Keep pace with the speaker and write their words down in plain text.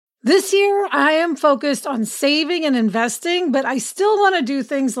This year, I am focused on saving and investing, but I still want to do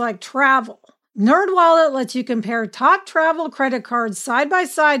things like travel. NerdWallet lets you compare top travel credit cards side by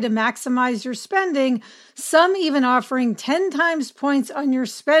side to maximize your spending, some even offering 10 times points on your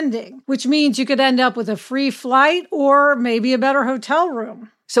spending, which means you could end up with a free flight or maybe a better hotel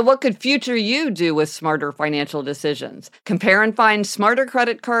room. So what could future you do with smarter financial decisions? Compare and find smarter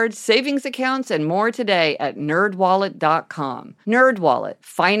credit cards, savings accounts, and more today at nerdwallet.com. NerdWallet,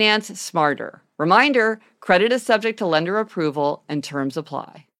 finance smarter. Reminder, credit is subject to lender approval and terms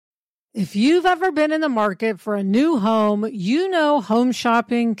apply. If you've ever been in the market for a new home, you know home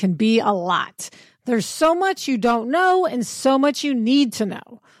shopping can be a lot. There's so much you don't know and so much you need to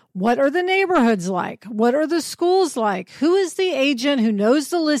know. What are the neighborhoods like? What are the schools like? Who is the agent who knows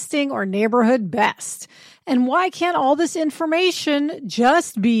the listing or neighborhood best? And why can't all this information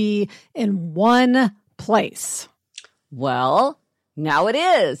just be in one place? Well, now it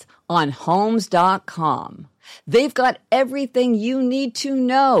is on Homes.com. They've got everything you need to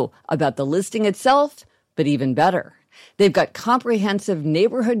know about the listing itself, but even better. They've got comprehensive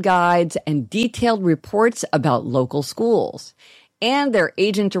neighborhood guides and detailed reports about local schools. And their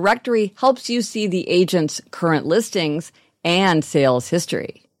agent directory helps you see the agent's current listings and sales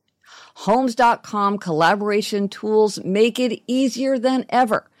history. Homes.com collaboration tools make it easier than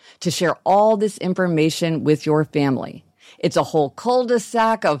ever to share all this information with your family. It's a whole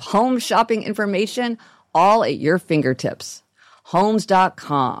cul-de-sac of home shopping information all at your fingertips.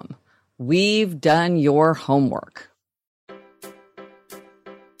 Homes.com. We've done your homework.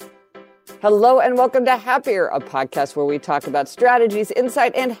 Hello and welcome to Happier, a podcast where we talk about strategies,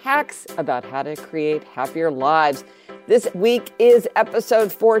 insight, and hacks about how to create happier lives. This week is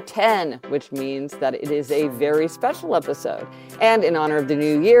episode 410, which means that it is a very special episode. And in honor of the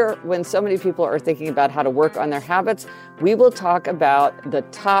new year, when so many people are thinking about how to work on their habits, we will talk about the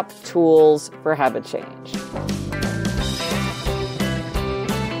top tools for habit change.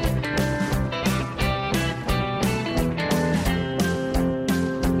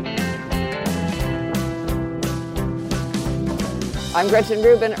 I'm Gretchen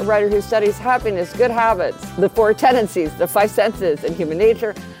Rubin, a writer who studies happiness, good habits, the four tendencies, the five senses, and human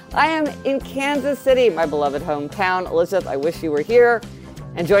nature. I am in Kansas City, my beloved hometown. Elizabeth, I wish you were here.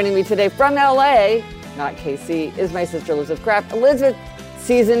 And joining me today from LA, not KC, is my sister Elizabeth Craft. Elizabeth,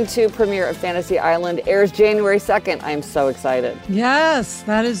 season 2 premiere of Fantasy Island airs January 2nd. I am so excited. Yes,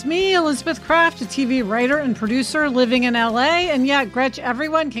 that is me, Elizabeth Craft, a TV writer and producer living in LA. And yeah, Gretch,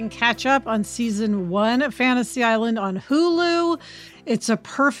 everyone can catch up on season 1 of Fantasy Island on Hulu. It's a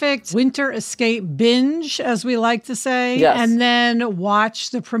perfect winter escape binge, as we like to say, yes. And then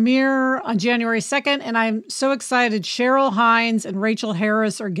watch the premiere on January 2nd. And I'm so excited. Cheryl Hines and Rachel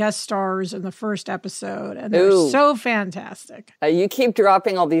Harris are guest stars in the first episode, and they're so fantastic. You keep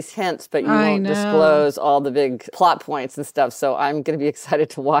dropping all these hints, but you won't disclose all the big plot points and stuff. So I'm going to be excited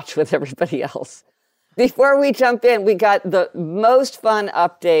to watch with everybody else. Before we jump in, we got the most fun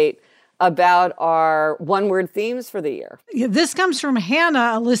update about our one-word themes for the year. Yeah, this comes from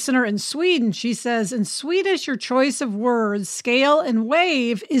Hannah, a listener in Sweden. She says, in Swedish, your choice of words, scale and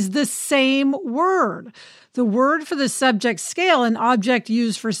wave, is the same word. The word for the subject scale, an object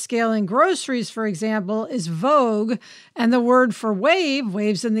used for scaling groceries, for example, is vogue, and the word for wave,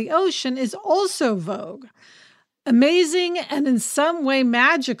 waves in the ocean, is also vogue. Amazing and in some way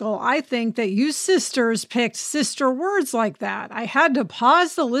magical, I think, that you sisters picked sister words like that. I had to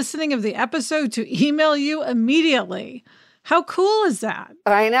pause the listening of the episode to email you immediately. How cool is that?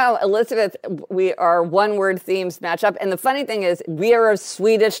 I know, Elizabeth, our one-word themes match up. And the funny thing is, we are of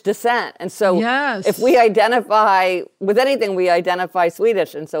Swedish descent. And so if we identify with anything, we identify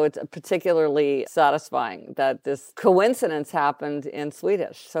Swedish. And so it's particularly satisfying that this coincidence happened in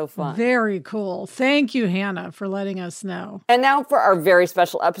Swedish. So fun. Very cool. Thank you, Hannah, for letting us know. And now for our very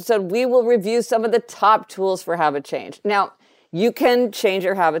special episode, we will review some of the top tools for habit change. Now, you can change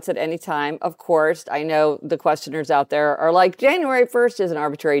your habits at any time, of course. I know the questioners out there are like, January 1st is an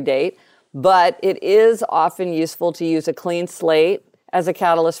arbitrary date, but it is often useful to use a clean slate as a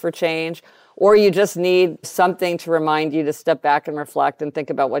catalyst for change, or you just need something to remind you to step back and reflect and think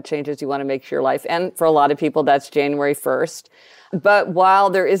about what changes you want to make to your life. And for a lot of people, that's January 1st. But while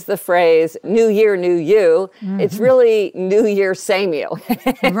there is the phrase, new year, new you, it's really new year, same you.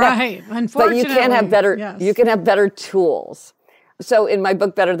 Right. Unfortunately. But you can have better tools. So in my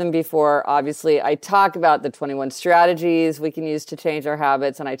book, Better Than Before, obviously, I talk about the 21 strategies we can use to change our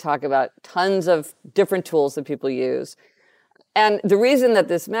habits, and I talk about tons of different tools that people use. And the reason that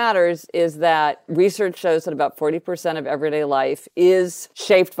this matters is that research shows that about 40% of everyday life is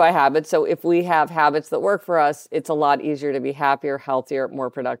shaped by habits. So if we have habits that work for us, it's a lot easier to be happier, healthier, more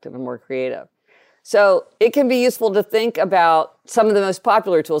productive, and more creative. So it can be useful to think about some of the most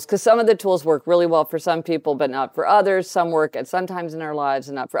popular tools, because some of the tools work really well for some people, but not for others. Some work at some times in our lives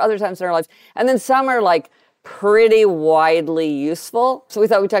and not for other times in our lives. And then some are like pretty widely useful. So we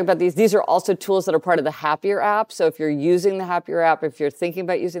thought we'd talk about these. These are also tools that are part of the Happier app. So if you're using the Happier app, if you're thinking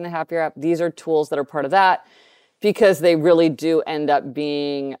about using the Happier app, these are tools that are part of that, because they really do end up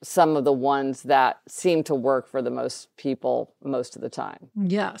being some of the ones that seem to work for the most people most of the time.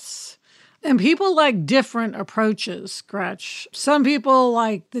 Yes. And people like different approaches, Gretch. Some people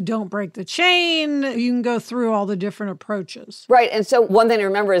like the don't break the chain. You can go through all the different approaches. Right. And so one thing to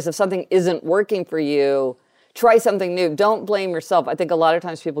remember is if something isn't working for you, try something new. Don't blame yourself. I think a lot of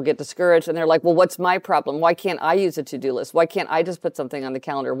times people get discouraged and they're like, well, what's my problem? Why can't I use a to-do list? Why can't I just put something on the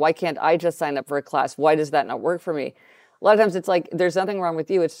calendar? Why can't I just sign up for a class? Why does that not work for me? A lot of times it's like, there's nothing wrong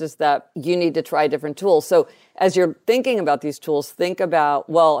with you. It's just that you need to try different tools. So as you're thinking about these tools, think about,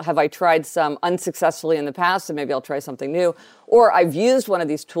 well, have I tried some unsuccessfully in the past? So maybe I'll try something new. Or I've used one of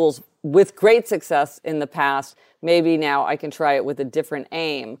these tools with great success in the past. Maybe now I can try it with a different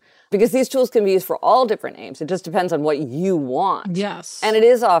aim. Because these tools can be used for all different aims. It just depends on what you want. Yes. And it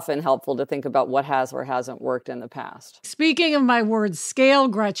is often helpful to think about what has or hasn't worked in the past. Speaking of my word scale,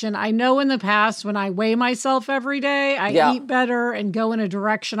 Gretchen, I know in the past when I weigh myself every day, I eat better and go in a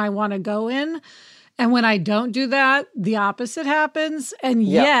direction I want to go in. And when I don't do that, the opposite happens. And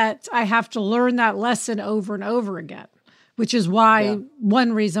yet I have to learn that lesson over and over again, which is why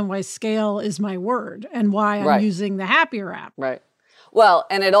one reason why scale is my word and why I'm using the Happier app. Right. Well,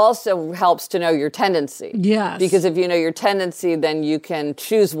 and it also helps to know your tendency. Yes. Because if you know your tendency, then you can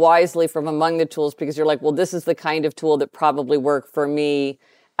choose wisely from among the tools, because you're like, well, this is the kind of tool that probably worked for me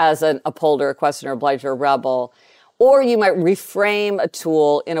as an upholder, a questioner, obliger, rebel. Or you might reframe a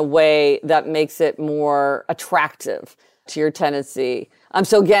tool in a way that makes it more attractive to your tendency.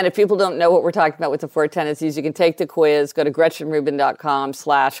 So again, if people don't know what we're talking about with the 4 tendencies, you can take the quiz, go to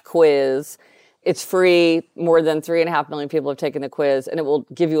GretchenRubin.com/quiz. It's free. More than 3.5 million people have taken the quiz, and it will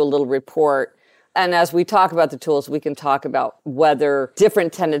give you a little report. And as we talk about the tools, we can talk about whether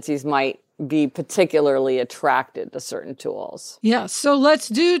different tendencies might be particularly attracted to certain tools. Yeah, so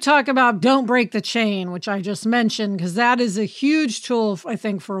let's talk about Don't Break the Chain, which I just mentioned, because that is a huge tool, I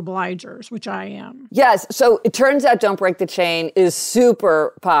think, for obligers, which I am. Yes, so it turns out Don't Break the Chain is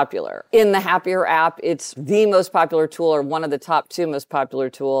super popular. In the Happier app, it's the most popular tool, or one of the top 2 most popular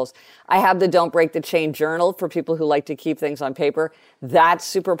tools. I have the Don't Break the Chain journal for people who like to keep things on paper. That's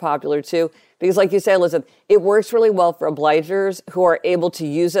super popular too. Because like you say, Elizabeth, it works really well for obligers who are able to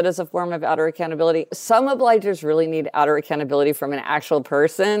use it as a form of outer accountability. Some obligers really need outer accountability from an actual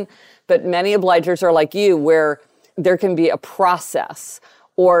person, but many obligers are like you, where there can be a process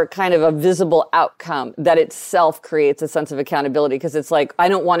or kind of a visible outcome that itself creates a sense of accountability, because it's like, I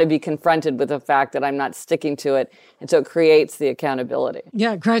don't want to be confronted with the fact that I'm not sticking to it. And so it creates the accountability.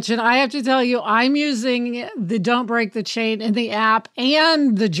 Yeah, Gretchen, I have to tell you, I'm using the Don't Break the Chain in the app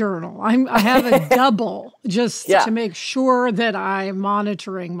and the journal. I have a double just to make sure that I'm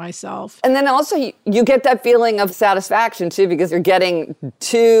monitoring myself. And then also you get that feeling of satisfaction too, because you're getting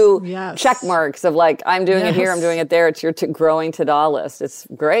 2 check marks of like, I'm doing it here, I'm doing it there. It's your growing to-do list. It's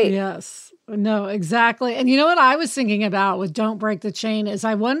great. Yes. No, exactly. And you know what I was thinking about with Don't Break the Chain is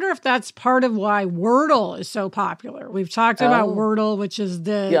I wonder if that's part of why Wordle is so popular. We've talked about Wordle, which is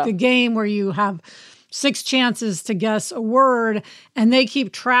the game where you have 6 chances to guess a word, and they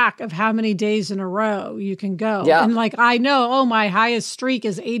keep track of how many days in a row you can go. Yeah. And like, I know, my highest streak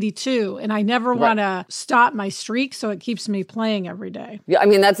is 82, and I never want to stop my streak, so it keeps me playing every day. Yeah, I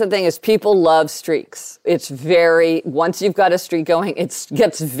mean, that's the thing is people love streaks. It's once you've got a streak going, it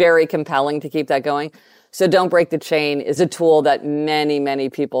gets very compelling to keep that going. So Don't Break the Chain is a tool that many, many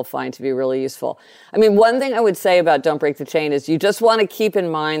people find to be really useful. I mean, one thing I would say about Don't Break the Chain is you just want to keep in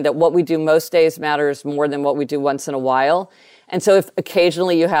mind that what we do most days matters more than what we do once in a while. And so if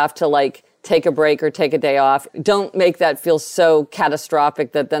occasionally you have to like take a break or take a day off, don't make that feel so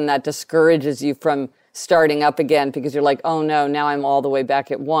catastrophic that then that discourages you from starting up again, because you're like, oh no, now I'm all the way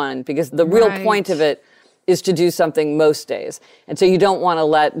back at 1. Because the real point of it is to do something most days. And so you don't want to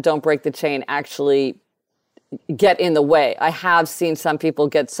let Don't Break the Chain actually get in the way. I have seen some people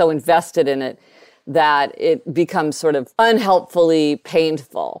get so invested in it that it becomes sort of unhelpfully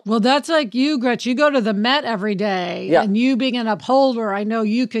painful. Well, that's like you, Gretch. You go to the Met every day, and you being an upholder, I know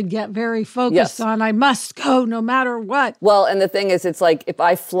you could get very focused on, I must go no matter what. Well, and the thing is, it's like if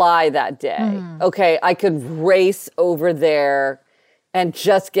I fly that day, okay, I could race over there and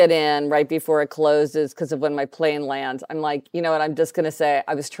just get in right before it closes because of when my plane lands. I'm like, you know what, I'm just going to say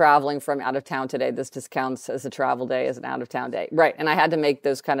I was traveling from out of town today. This just counts as a travel day, as an out of town day. Right. And I had to make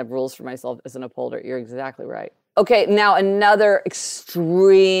those kind of rules for myself as an upholder. You're exactly right. Okay, now another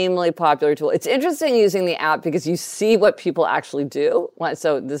extremely popular tool. It's interesting using the app because you see what people actually do.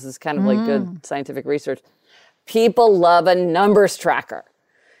 So this is kind of like good scientific research. People love a numbers tracker.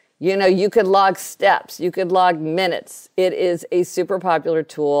 You know, you could log steps, you could log minutes. It is a super popular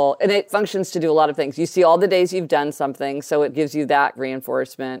tool, and it functions to do a lot of things. You see all the days you've done something, so it gives you that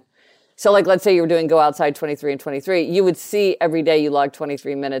reinforcement. So like, let's say you were doing go outside 23 and 23, you would see every day you log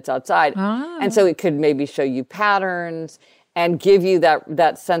 23 minutes outside. And so it could maybe show you patterns and give you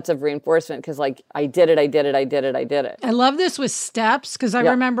that sense of reinforcement because like, I did it. I love this with steps because I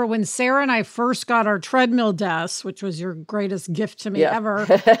remember when Sarah and I first got our treadmill desks, which was your greatest gift to me ever,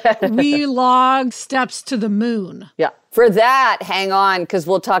 we logged steps to the moon. Yeah. For that, hang on, because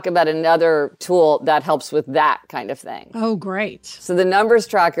we'll talk about another tool that helps with that kind of thing. Oh, great. So the numbers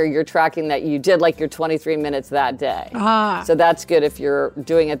tracker, you're tracking that you did like your 23 minutes that day. So that's good if you're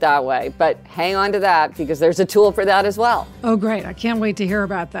doing it that way. But hang on to that because there's a tool for that as well. Oh, great. I can't wait to hear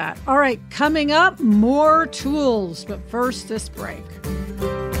about that. All right, coming up, more tools. But first, this break.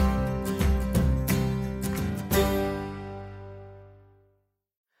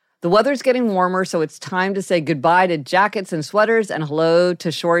 The weather's getting warmer, so it's time to say goodbye to jackets and sweaters and hello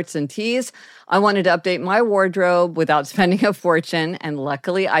to shorts and tees. I wanted to update my wardrobe without spending a fortune, and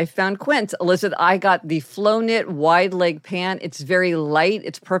luckily I found Quince. Elizabeth, I got the Flow Knit wide leg pant. It's very light.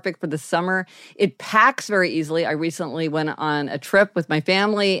 It's perfect for the summer. It packs very easily. I recently went on a trip with my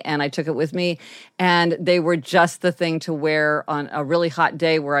family, and I took it with me, and they were just the thing to wear on a really hot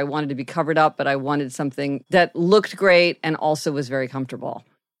day where I wanted to be covered up, but I wanted something that looked great and also was very comfortable.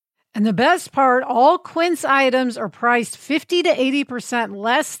 And the best part, all Quince items are priced 50 to 80%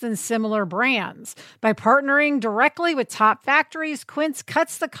 less than similar brands. By partnering directly with top factories, Quince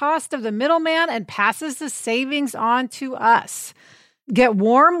cuts the cost of the middleman and passes the savings on to us. Get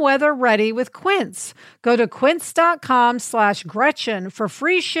warm weather ready with Quince. Go to quince.com/Gretchen for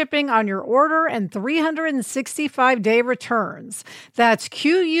free shipping on your order and 365-day returns. That's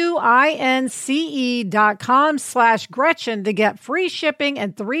QUINCE.com/Gretchen to get free shipping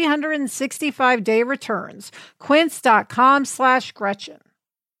and 365-day returns. Quince.com/Gretchen.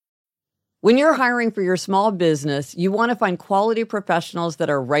 When you're hiring for your small business, you want to find quality professionals that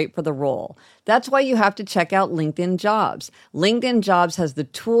are right for the role. That's why you have to check out LinkedIn Jobs. LinkedIn Jobs has the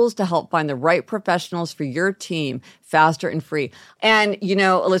tools to help find the right professionals for your team faster and free. And, you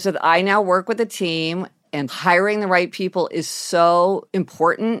know, Elizabeth, I now work with a team, and hiring the right people is so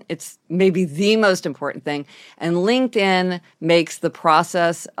important. It's maybe the most important thing. And LinkedIn makes the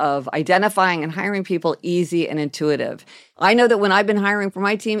process of identifying and hiring people easy and intuitive. I know that when I've been hiring for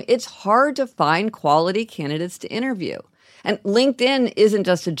my team, it's hard to find quality candidates to interview. And LinkedIn isn't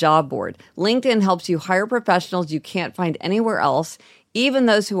just a job board. LinkedIn helps you hire professionals you can't find anywhere else, even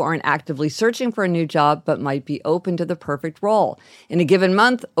those who aren't actively searching for a new job but might be open to the perfect role. In a given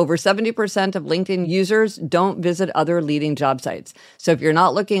month, over 70% of LinkedIn users don't visit other leading job sites. So if you're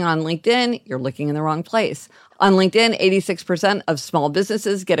not looking on LinkedIn, you're looking in the wrong place. On LinkedIn, 86% of small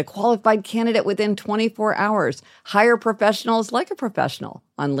businesses get a qualified candidate within 24 hours. Hire professionals like a professional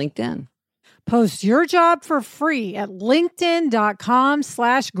on LinkedIn. Post your job for free at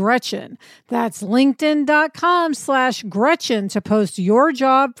linkedin.com/Gretchen. That's linkedin.com/Gretchen to post your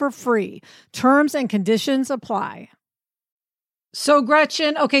job for free. Terms and conditions apply. So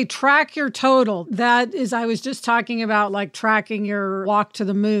Gretchen, okay, track your total. That is, I was just talking about like tracking your walk to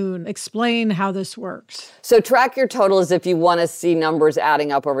the moon. Explain how this works. So track your total as if you want to see numbers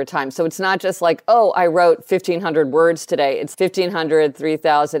adding up over time. So it's not just like, oh, I wrote 1,500 words today. It's 1,500,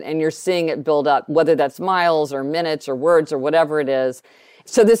 3,000, and you're seeing it build up, whether that's miles or minutes or words or whatever it is.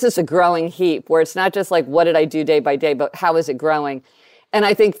 So this is a growing heap where it's not just like, what did I do day by day, but how is it growing? And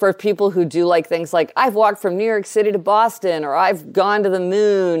I think for people who do like things like, I've walked from New York City to Boston, or I've gone to the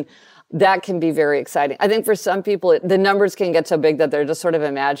moon, that can be very exciting. I think for some people, the numbers can get so big that they're just sort of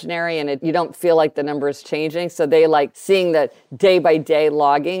imaginary and you don't feel like the number is changing. So they like seeing the day by day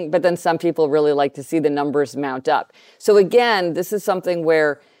logging, but then some people really like to see the numbers mount up. So again, this is something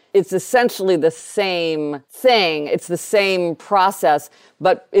where It's essentially the same thing. It's the same process,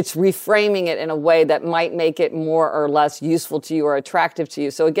 but it's reframing it in a way that might make it more or less useful to you or attractive to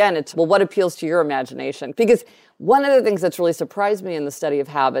you. So again, it's, well, what appeals to your imagination? Because one of the things that's really surprised me in the study of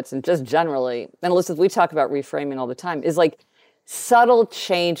habits and just generally, and Elizabeth, we talk about reframing all the time, is like subtle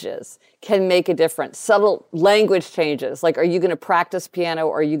changes can make a difference. Subtle language changes, like are you going to practice piano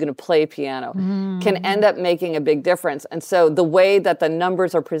or are you going to play piano, can end up making a big difference. And so the way that the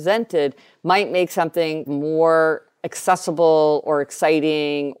numbers are presented might make something more accessible or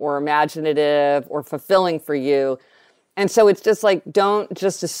exciting or imaginative or fulfilling for you. And so it's just like, don't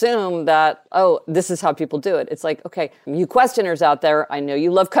just assume that, oh, this is how people do it. It's like, okay, you questioners out there, I know you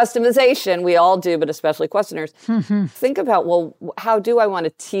love customization. We all do, but especially questioners. Think about, well, how do I want to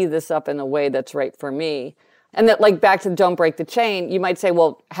tee this up in a way that's right for me? And that, like, back to Don't Break the Chain, you might say,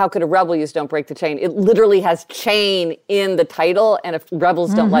 well, how could a rebel use Don't Break the Chain? It literally has chain in the title. And if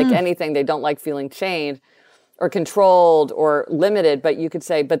rebels don't like anything, they don't like feeling chained or controlled or limited, but you could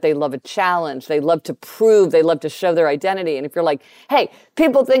say, but they love a challenge. They love to prove, they love to show their identity. And if you're like, hey,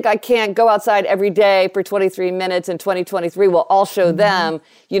 people think I can't go outside every day for 23 minutes in 2023, well, I'll show them,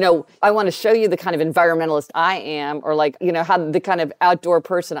 you know, I want to show you the kind of environmentalist I am, or like, you know, how the kind of outdoor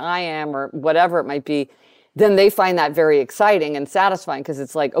person I am, or whatever it might be, then they find that very exciting and satisfying because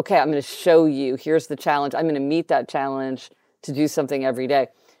it's like, okay, I'm going to show you, here's the challenge. I'm going to meet that challenge to do something every day.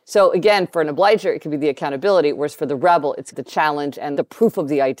 So again, for an obliger, it could be the accountability, whereas for the rebel, it's the challenge and the proof of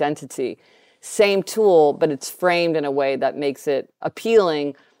the identity. Same tool, but it's framed in a way that makes it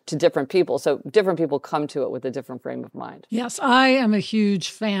appealing to different people. So different people come to it with a different frame of mind. Yes, I am a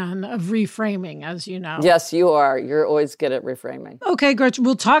huge fan of reframing, as you know. Yes, you are. You're always good at reframing. Okay, Gretchen,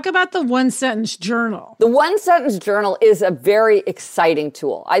 we'll talk about the one-sentence journal. The one-sentence journal is a very exciting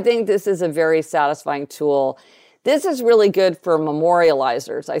tool. I think this is a very satisfying tool. This is really good for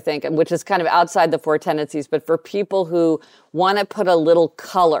memorializers, I think, which is kind of outside the four tendencies, but for people who want to put a little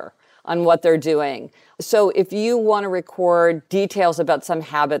color on what they're doing. So if you want to record details about some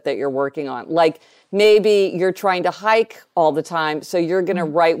habit that you're working on, like maybe you're trying to hike all the time, so you're going to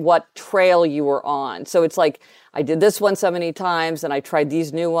write what trail you were on. So it's like, I did this one so many times and I tried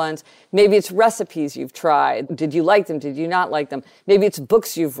these new ones. Maybe it's recipes you've tried. Did you like them? Did you not like them? Maybe it's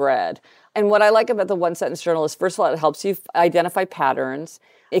books you've read. And what I like about the one-sentence journal is, first of all, it helps you identify patterns.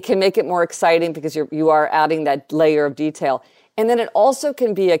 It can make it more exciting because you are adding that layer of detail. And then it also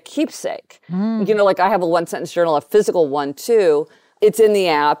can be a keepsake. You know, like I have a one-sentence journal, a physical one too. It's in the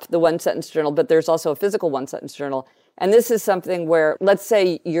app, the one-sentence journal, but there's also a physical one-sentence journal. And this is something where, let's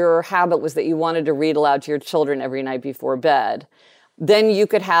say your habit was that you wanted to read aloud to your children every night before bed. Then you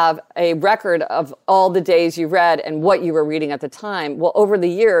could have a record of all the days you read and what you were reading at the time. Well, over the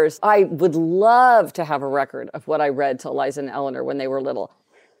years, I would love to have a record of what I read to Eliza and Eleanor when they were little.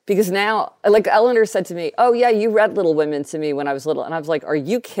 Because now, like Eleanor said to me, oh yeah, you read Little Women to me when I was little. And I was like, are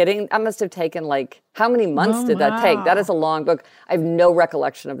you kidding? That must have taken like, how many months did that take? That is a long book. I have no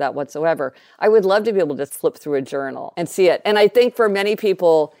recollection of that whatsoever. I would love to be able to flip through a journal and see it. And I think for many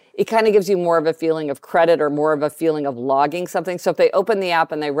people, it kind of gives you more of a feeling of credit or more of a feeling of logging something. So if they open the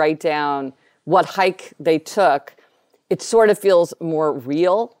app and they write down what hike they took, it sort of feels more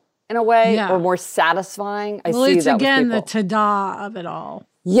real in a way, or more satisfying. I see it's that again with the ta-da of it all.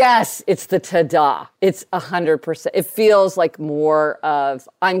 Yes, it's the ta-da. It's 100%. It feels like more of,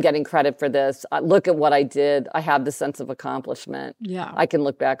 I'm getting credit for this. Look at what I did. I have the sense of accomplishment. Yeah. I can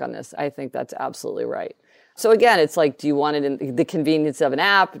look back on this. I think that's absolutely right. So again, it's like, do you want it in the convenience of an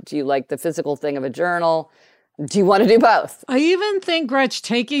app? Do you like the physical thing of a journal? Do you want to do both? I even think, Gretch,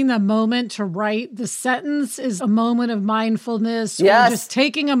 taking the moment to write the sentence is a moment of mindfulness. Yes. Or just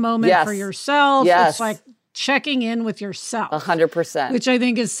taking a moment for yourself. Yes. It's like checking in with yourself. 100%. Which I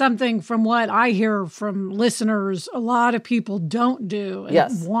think is something, from what I hear from listeners, a lot of people don't do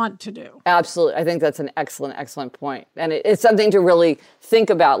and want to do. Absolutely. I think that's an excellent, excellent point. And it's something to really think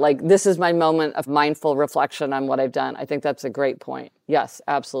about. Like, this is my moment of mindful reflection on what I've done. I think that's a great point. Yes,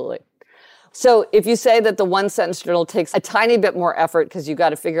 absolutely. So if you say that the one-sentence journal takes a tiny bit more effort because you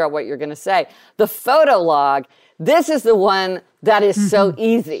got to figure out what you're going to say, the photo log, this is the one that is so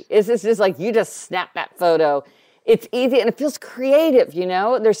easy. It's just like you just snap that photo. It's easy and it feels creative, you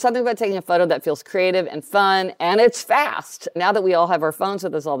know? There's something about taking a photo that feels creative and fun, and it's fast. Now that we all have our phones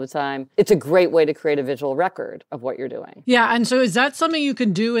with us all the time, it's a great way to create a visual record of what you're doing. Yeah, and so is that something you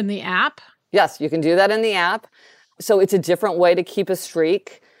can do in the app? Yes, you can do that in the app. So it's a different way to keep a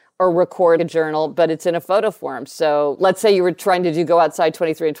streak or record a journal, but it's in a photo form. So let's say you were trying to do Go Outside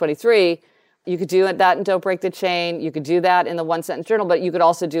 23 and 23. You could do that and Don't Break the Chain. You could do that in the one-sentence journal, but you could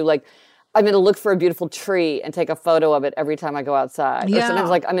also do like, I'm going to look for a beautiful tree and take a photo of it every time I go outside. Yeah. Or sometimes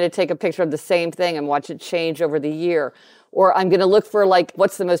like I'm going to take a picture of the same thing and watch it change over the year. Or I'm going to look for like,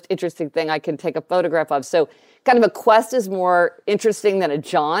 what's the most interesting thing I can take a photograph of? So kind of a quest is more interesting than a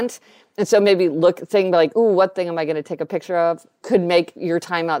jaunt. And so maybe saying like, ooh, what thing am I going to take a picture of could make your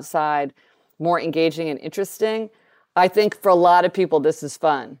time outside more engaging and interesting. I think for a lot of people, this is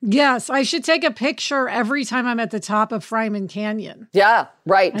fun. Yes, I should take a picture every time I'm at the top of Fryman Canyon. Yeah,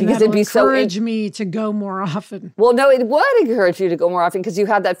 right. And because that'll it'd be so encourage me to go more often. Well, no, it would encourage you to go more often because you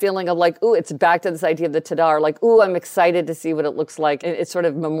have that feeling of like, ooh, it's back to this idea of the ta-da, or like, ooh, I'm excited to see what it looks like. And it's sort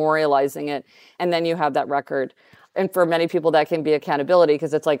of memorializing it. And then you have that record. And for many people, that can be accountability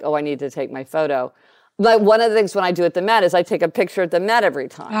because it's like, oh, I need to take my photo. But one of the things when I do at the Met is I take a picture at the Met every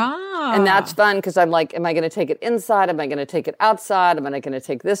time. And that's fun because I'm like, am I going to take it inside? Am I going to take it outside? Am I going to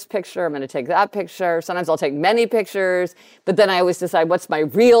take this picture? I'm going to take that picture. Sometimes I'll take many pictures, but then I always decide what's my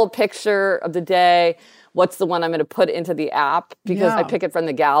real picture of the day? What's the one I'm going to put into the app? Because I pick it from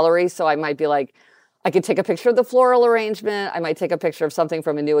the gallery. So I might be like, I could take a picture of the floral arrangement. I might take a picture of something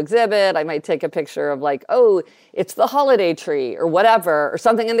from a new exhibit. I might take a picture of like, oh, it's the holiday tree or whatever, or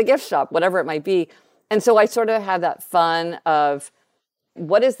something in the gift shop, whatever it might be. And so I sort of have that fun of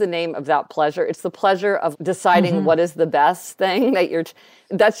what is the name of that pleasure? It's the pleasure of deciding what is the best thing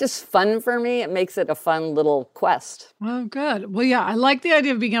that's just fun for me. It makes it a fun little quest. Oh, good. Well, yeah, I like the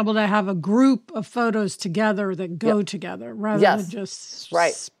idea of being able to have a group of photos together that go together rather than just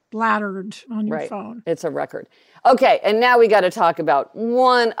splattered on your phone. It's a record. Okay, and now we got to talk about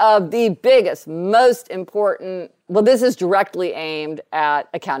one of the biggest, most important, well, this is directly aimed at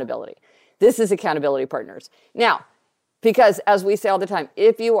accountability. This is accountability partners. Now, because as we say all the time,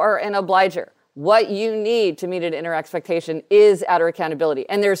 if you are an obliger, what you need to meet an inner expectation is outer accountability.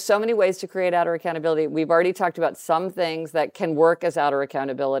 And there's so many ways to create outer accountability. We've already talked about some things that can work as outer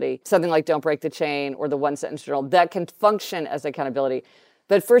accountability, something like don't break the chain or the one sentence journal that can function as accountability.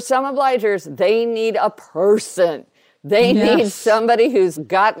 But for some obligers, they need a person. They need somebody who's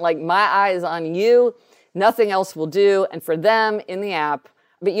got like my eyes on you. Nothing else will do. And for them in the app,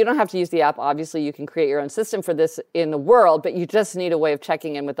 but you don't have to use the app. Obviously, you can create your own system for this in the world, but you just need a way of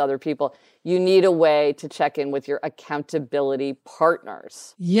checking in with other people. You need a way to check in with your accountability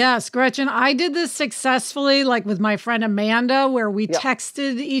partners. Yes, Gretchen, I did this successfully, like with my friend Amanda, where we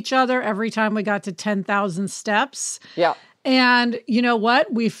texted each other every time we got to 10,000 steps. Yeah. And you know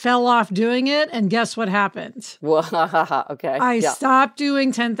what? We fell off doing it. And guess what happened? Well, okay. I stopped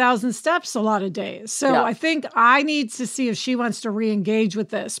doing 10,000 steps a lot of days. So I think I need to see if she wants to re-engage with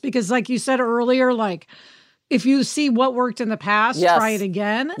this. Because like you said earlier, like if you see what worked in the past, try it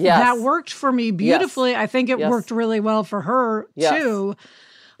again. That worked for me beautifully. I think it worked really well for her too.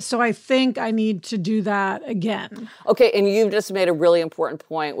 So I think I need to do that again. Okay, and you've just made a really important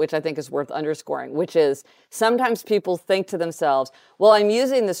point, which I think is worth underscoring, which is sometimes people think to themselves, well, I'm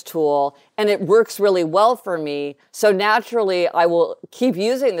using this tool and it works really well for me, so naturally I will keep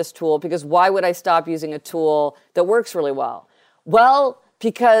using this tool because why would I stop using a tool that works really well? Well,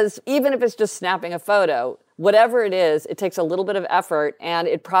 because even if it's just snapping a photo, whatever it is, it takes a little bit of effort, and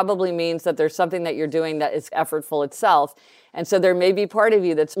it probably means that there's something that you're doing that is effortful itself. And so there may be part of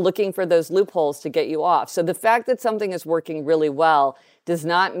you that's looking for those loopholes to get you off. So the fact that something is working really well does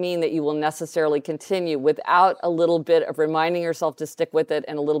not mean that you will necessarily continue without a little bit of reminding yourself to stick with it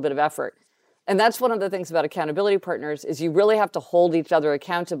and a little bit of effort. And that's one of the things about accountability partners is you really have to hold each other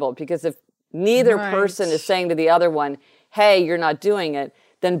accountable, because if neither person is saying to the other one, hey, you're not doing it,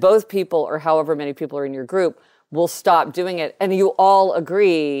 then both people, or however many people are in your group, will stop doing it. And you all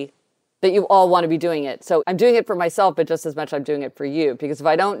agree that you all want to be doing it. So I'm doing it for myself, but just as much I'm doing it for you. Because if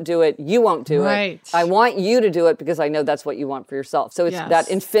I don't do it, you won't do it. I want you to do it because I know that's what you want for yourself. So it's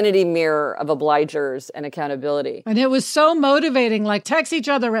that infinity mirror of obligers and accountability. And it was so motivating, like text each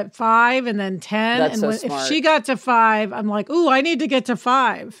other at 5 and then 10. That's and so when, smart. if she got to 5, I'm like, ooh, I need to get to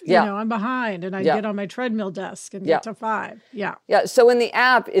 5. You know, I'm behind. And I get on my treadmill desk and get to 5. Yeah. So in the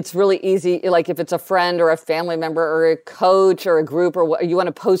app, it's really easy. Like if it's a friend or a family member or a coach or a group, or you want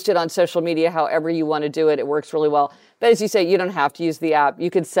to post it on social media, however you want to do it, it works really well. But as you say, you don't have to use the app. You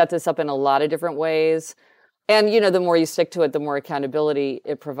could set this up in a lot of different ways. And, you know, the more you stick to it, the more accountability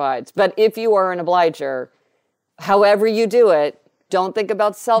it provides. But if you are an obliger, however you do it, don't think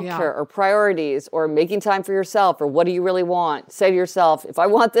about self-care or priorities or making time for yourself or what do you really want. Say to yourself, if I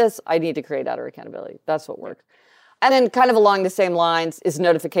want this, I need to create outer accountability. That's what works. And then kind of along the same lines is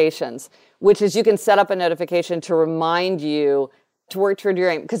notifications, which is you can set up a notification to remind you to work toward your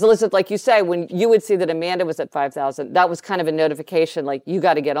aim. Because Elizabeth, like you say, when you would see that Amanda was at 5,000, that was kind of a notification, like you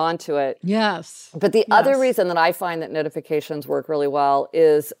got to get onto it. Yes. But the other reason that I find that notifications work really well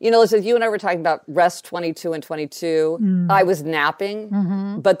is, Elizabeth, you and I were talking about rest 22 and 22. I was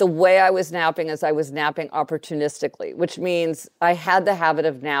napping, but the way I was napping is I was napping opportunistically, which means I had the habit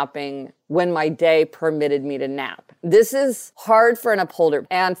of napping when my day permitted me to nap. This is hard for an upholder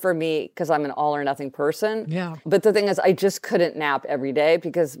and for me because I'm an all or nothing person. Yeah. But the thing is, I just couldn't nap every day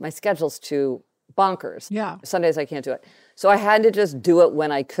because my schedule's too bonkers. Yeah. Sundays I can't do it. So I had to just do it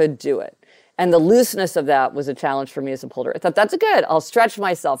when I could do it. And the looseness of that was a challenge for me as a upholder. I thought, that's good. I'll stretch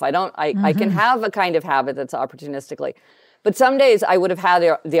myself. I can have a kind of habit that's opportunistically. But some days I would have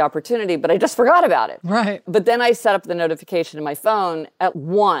had the opportunity, but I just forgot about it. Right. But then I set up the notification in my phone at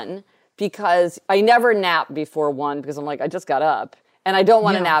 1 because I never nap before 1 because I'm like, I just got up. And I don't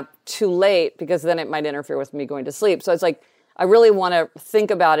want to nap too late because then it might interfere with me going to sleep. So it's like, I really want to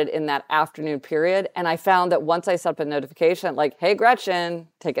think about it in that afternoon period. And I found that once I set up a notification, like, hey, Gretchen,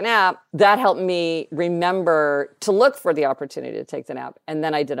 take a nap, that helped me remember to look for the opportunity to take the nap. And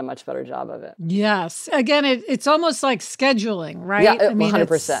then I did a much better job of it. Yes. Again, it's almost like scheduling, right? Yeah,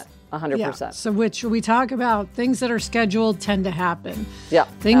 100%. 100%. Yeah. So which we talk about, things that are scheduled tend to happen. Yeah.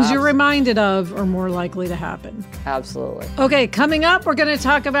 Things you're reminded of are more likely to happen. Absolutely. Okay, coming up, we're going to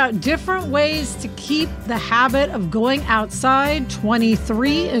talk about different ways to keep the habit of going outside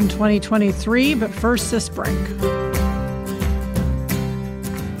 23 in 2023. But first, this break.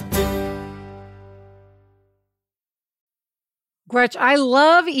 Gretch, I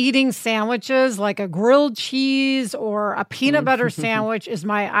love eating sandwiches, like a grilled cheese or a peanut butter sandwich is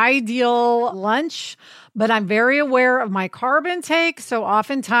my ideal lunch, but I'm very aware of my carb intake, so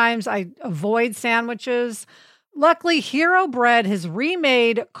oftentimes I avoid sandwiches. Luckily, Hero Bread has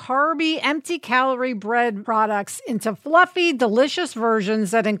remade carby, empty-calorie bread products into fluffy, delicious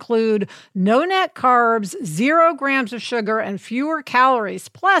versions that include no net carbs, 0 grams of sugar, and fewer calories.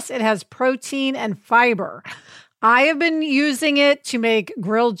 Plus, it has protein and fiber. I have been using it to make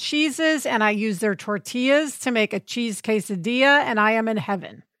grilled cheeses, and I use their tortillas to make a cheese quesadilla, and I am in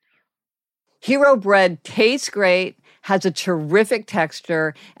heaven. Hero Bread tastes great, has a terrific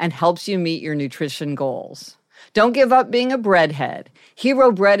texture, and helps you meet your nutrition goals. Don't give up being a breadhead.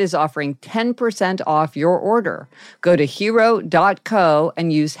 Hero Bread is offering 10% off your order. Go to hero.co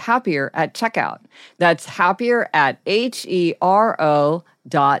and use Happier at checkout. That's Happier at HERO.co.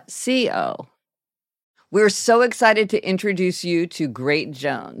 We're so excited to introduce you to Great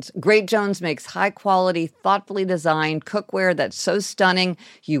Jones. Great Jones makes high-quality, thoughtfully designed cookware that's so stunning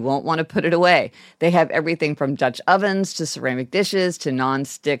you won't want to put it away. They have everything from Dutch ovens to ceramic dishes to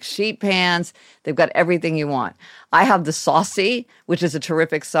non-stick sheet pans. They've got everything you want. I have the Saucy, which is a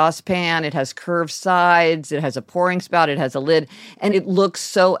terrific saucepan. It has curved sides. It has a pouring spout. It has a lid. And it looks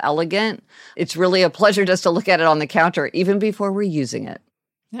so elegant. It's really a pleasure just to look at it on the counter, even before we're using it.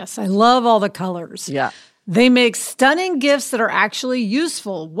 Yes, I love all the colors. Yeah. They make stunning gifts that are actually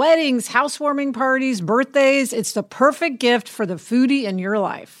useful. Weddings, housewarming parties, birthdays. It's the perfect gift for the foodie in your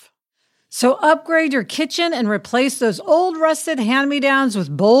life. So upgrade your kitchen and replace those old rusted hand-me-downs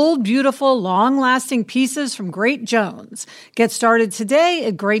with bold, beautiful, long-lasting pieces from Great Jones. Get started today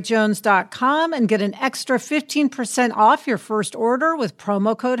at greatjones.com and get an extra 15% off your first order with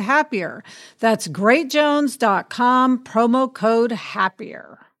promo code HAPPIER. That's greatjones.com, promo code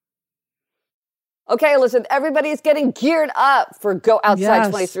HAPPIER. Okay, listen, everybody's getting geared up for Go Outside Yes.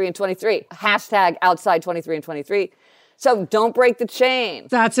 23 and 23. Hashtag Outside 23 and 23. So don't break the chain.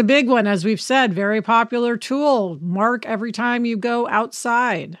 That's a big one. As we've said, very popular tool. Mark every time you go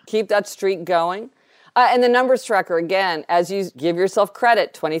outside. Keep that streak going. And the numbers tracker, again, as you give yourself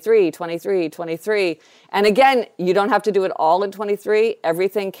credit, 23, 23, 23. And again, you don't have to do it all in 23.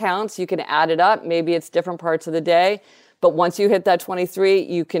 Everything counts. You can add it up. Maybe it's different parts of the day. But once you hit that 23,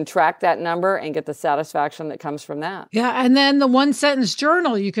 you can track that number and get the satisfaction that comes from that. Yeah, and then the one-sentence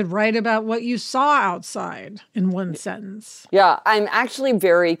journal, you could write about what you saw outside in one sentence. Yeah, I'm actually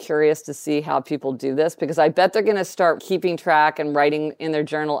very curious to see how people do this because I bet they're going to start keeping track and writing in their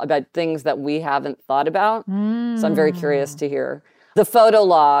journal about things that we haven't thought about. So I'm very curious to hear. The photo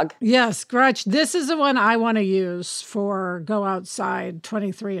log. Yes, Gretch, this is the one I want to use for Go Outside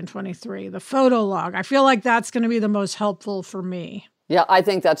 23 and 23, the photo log. I feel like that's going to be the most helpful for me. Yeah, I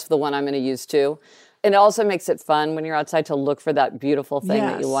think that's the one I'm going to use too. It also makes it fun when you're outside to look for that beautiful thing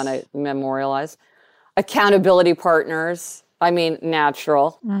that you want to memorialize. Accountability partners. I mean,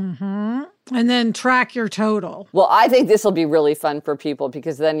 natural. Mm-hmm. And then track your total. Well, I think this will be really fun for people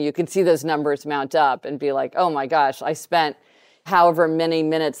because then you can see those numbers mount up and be like, oh my gosh, I spent however many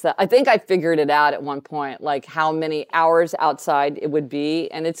minutes that I think I figured it out at one point, like how many hours outside it would be.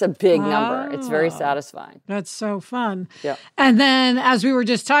 And it's a big number. It's very satisfying. That's so fun. Yeah. And then, as we were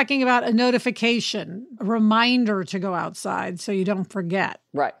just talking about, a notification, a reminder to go outside so you don't forget.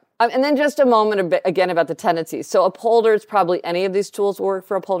 Right. And then just a moment again about the tendencies. So upholders, probably any of these tools will work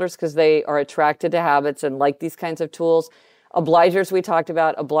for upholders because they are attracted to habits and like these kinds of tools. Obligers, we talked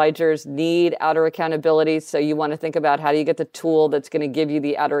about. Obligers need outer accountability. So you want to think about how do you get the tool that's going to give you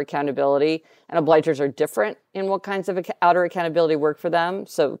the outer accountability. And obligers are different in what kinds of outer accountability work for them.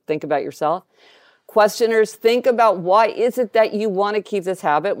 So think about yourself. Questioners, think about why is it that you want to keep this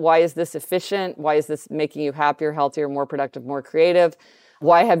habit? Why is this efficient? Why is this making you happier, healthier, more productive, more creative?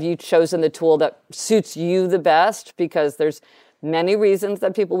 Why have you chosen the tool that suits you the best? Because there's many reasons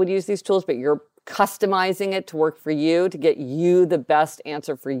that people would use these tools, but you're customizing it to work for you, to get you the best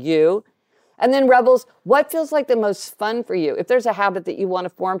answer for you. And then rebels, what feels like the most fun for you? If there's a habit that you want to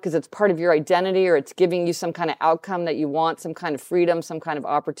form because it's part of your identity or it's giving you some kind of outcome that you want, some kind of freedom, some kind of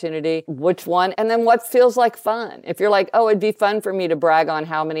opportunity, which one? And then what feels like fun? If you're like, oh, it'd be fun for me to brag on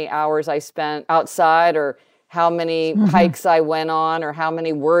how many hours I spent outside or how many hikes I went on or how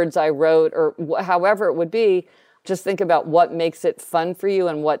many words I wrote or however it would be, just think about what makes it fun for you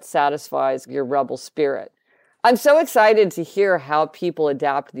and what satisfies your rebel spirit. I'm so excited to hear how people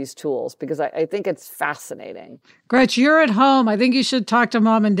adapt these tools because I think it's fascinating. Gretch, you're at home. I think you should talk to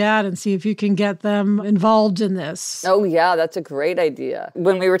mom and dad and see if you can get them involved in this. Oh, yeah, that's a great idea.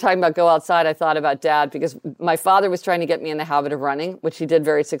 When we were talking about go outside, I thought about dad because my father was trying to get me in the habit of running, which he did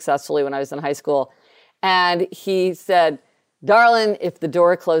very successfully when I was in high school. And he said, darling, if the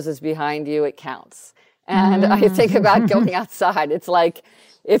door closes behind you, it counts. And I think about going outside. It's like,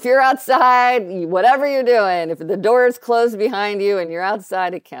 if you're outside, whatever you're doing, if the door is closed behind you and you're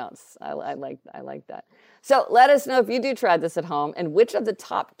outside, it counts. I like that. So let us know if you do try this at home and which of the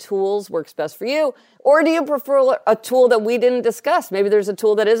top tools works best for you. Or do you prefer a tool that we didn't discuss? Maybe there's a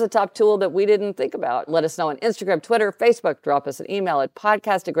tool that is a top tool that we didn't think about. Let us know on Instagram, Twitter, Facebook. Drop us an email at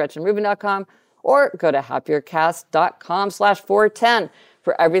podcast@GretchenRubin.com or go to happiercast.com/410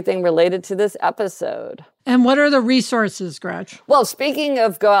 for everything related to this episode. And what are the resources, Gretch? Well, speaking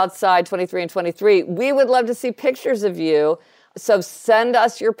of Go Outside 23 and 23, we would love to see pictures of you. So send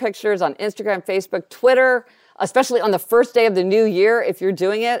us your pictures on Instagram, Facebook, Twitter, especially on the first day of the new year if you're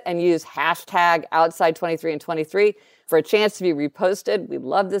doing it, and use hashtag outside 23 and 23 for a chance to be reposted. We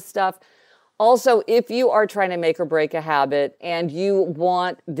love this stuff. Also, if you are trying to make or break a habit and you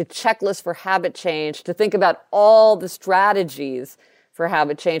want the checklist for habit change to think about all the strategies for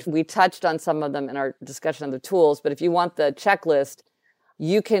habit change, we touched on some of them in our discussion of the tools, but if you want the checklist,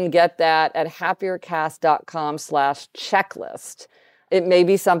 you can get that at happiercast.com/checklist. It may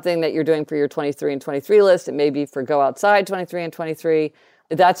be something that you're doing for your 23 and 23 list. It may be for Go Outside 23 and 23.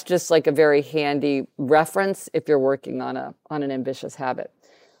 That's just like a very handy reference if you're working on an ambitious habit.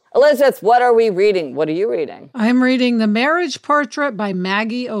 Elizabeth, what are we reading? What are you reading? I'm reading The Marriage Portrait by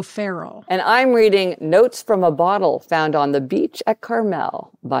Maggie O'Farrell. And I'm reading Notes from a Bottle Found on the Beach at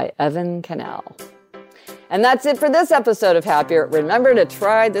Carmel by Evan Cannell. And that's it for this episode of Happier. Remember to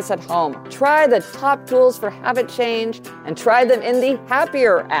try this at home. Try the top tools for habit change and try them in the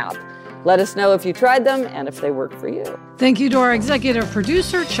Happier app. Let us know if you tried them and if they work for you. Thank you to our executive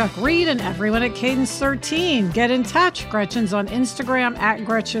producer, Chuck Reed, and everyone at Cadence 13. Get in touch. Gretchen's on Instagram at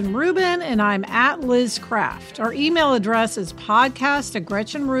Gretchen Rubin, and I'm at Liz Craft. Our email address is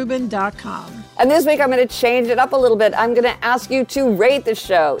podcast@GretchenRubin.com. And this week, I'm going to change it up a little bit. I'm going to ask you to rate the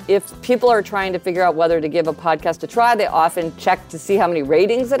show. If people are trying to figure out whether to give a podcast a try, they often check to see how many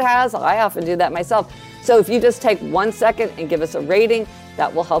ratings it has. I often do that myself. So if you just take 1 second and give us a rating,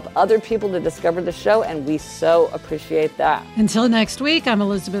 that will help other people to discover the show, and we so appreciate that. Until next week, I'm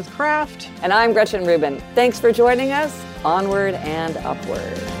Elizabeth Craft. And I'm Gretchen Rubin. Thanks for joining us. Onward and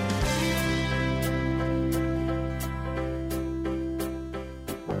upward.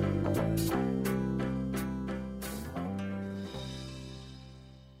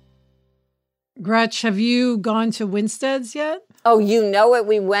 Gretch, have you gone to Winstead's yet? Oh, you know it.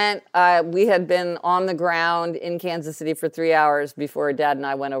 We went. We had been on the ground in Kansas City for 3 hours before Dad and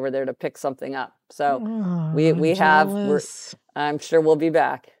I went over there to pick something up. So we have. I'm sure we'll be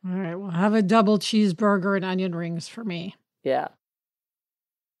back. All right. Well, have a double cheeseburger and onion rings for me. Yeah.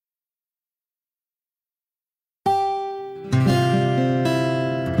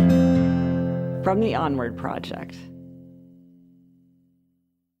 From the Onward Project.